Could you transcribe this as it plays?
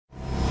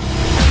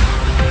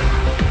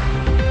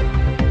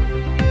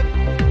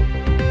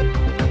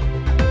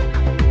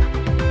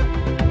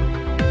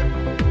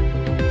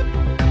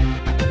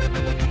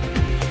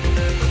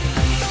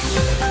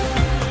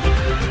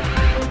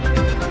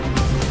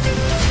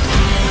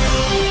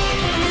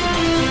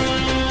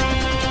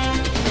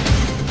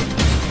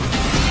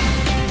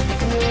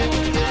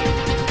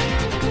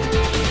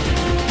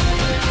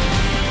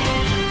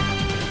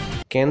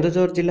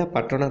କେନ୍ଦୁଝର ଜିଲ୍ଲା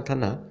ପାଟଣା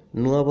ଥାନା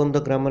ନୂଆବନ୍ଧ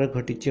ଗ୍ରାମରେ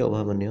ଘଟିଛି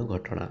ଅଭାବନୀୟ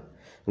ଘଟଣା।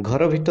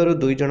 ଘର ଭିତରୁ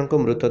 2 ଜଣଙ୍କ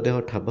ମୃତଦେହ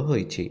ଠାବ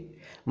ହୋଇଛି।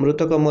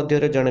 ମୃତକ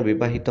ମଧ୍ୟରେ ଜଣେ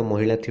ବିବାହିତ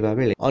ମହିଳା ଥିବା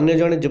ବେଳେ ଅନ୍ୟ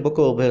ଜଣେ ଯୁବକ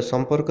ଉଭୟ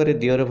ସମ୍ପର୍କରେ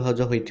ଦିଅର ଭାଉଜ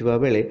ହୋଇଥିବା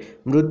ବେଳେ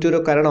ମୃତ୍ୟୁର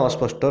କାରଣ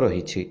ଅସ୍ପଷ୍ଟ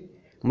ରହିଛି।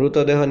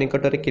 ମୃତଦେହ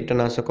ନିକଟରେ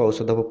କୀଟନାଶକ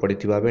ଔଷଧ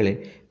ପଡ଼ିଥିବା ବେଳେ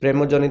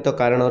ପ୍ରେମଜନିତ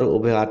କାରଣରୁ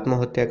ଉଭୟ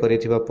ଆତ୍ମହତ୍ୟା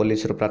କରିଥିବା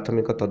ପୋଲିସର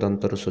ପ୍ରାଥମିକ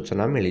ତଦନ୍ତରୁ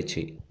ସୂଚନା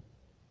ମିଳିଛି।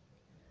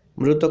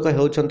 ମୃତକ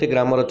ହେଉଛନ୍ତି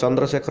ଗ୍ରାମର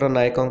ଚନ୍ଦ୍ରଶେଖର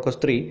ନାୟକଙ୍କ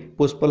ସ୍ତ୍ରୀ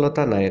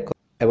ପୁଷ୍ପଲତା ନାୟକ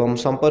ଏବଂ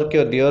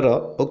ସମ୍ପର୍କୀୟ ଦିଅର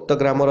ଉକ୍ତ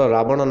ଗ୍ରାମର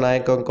ରାବଣ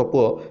ନାୟକଙ୍କ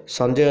ପୁଅ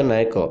ସଞ୍ଜୟ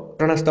ନାୟକ।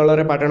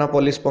 ଘଟଣାସ୍ଥଳରେ ପାଟଣା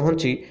ପୋଲିସ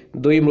ପହଞ୍ଚି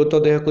 2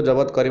 ମୃତଦେହକୁ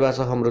ଜବତ କରିବା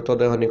ସହ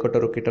ମୃତଦେହ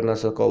ନିକଟରୁ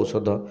କୀଟନାଶକ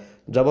ଔଷଧ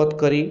ଜବତ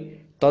କରି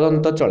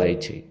ତଦନ୍ତ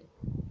ଚଳାଇଛି।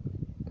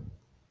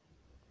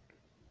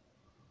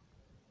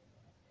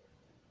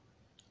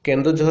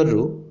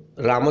 କେନ୍ଦୁଝରରୁ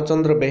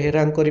ରାମଚନ୍ଦ୍ର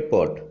ବେହେରାଙ୍କ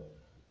ରିପୋର୍ଟ,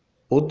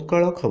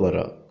 ଉତ୍କଳ ଖବର।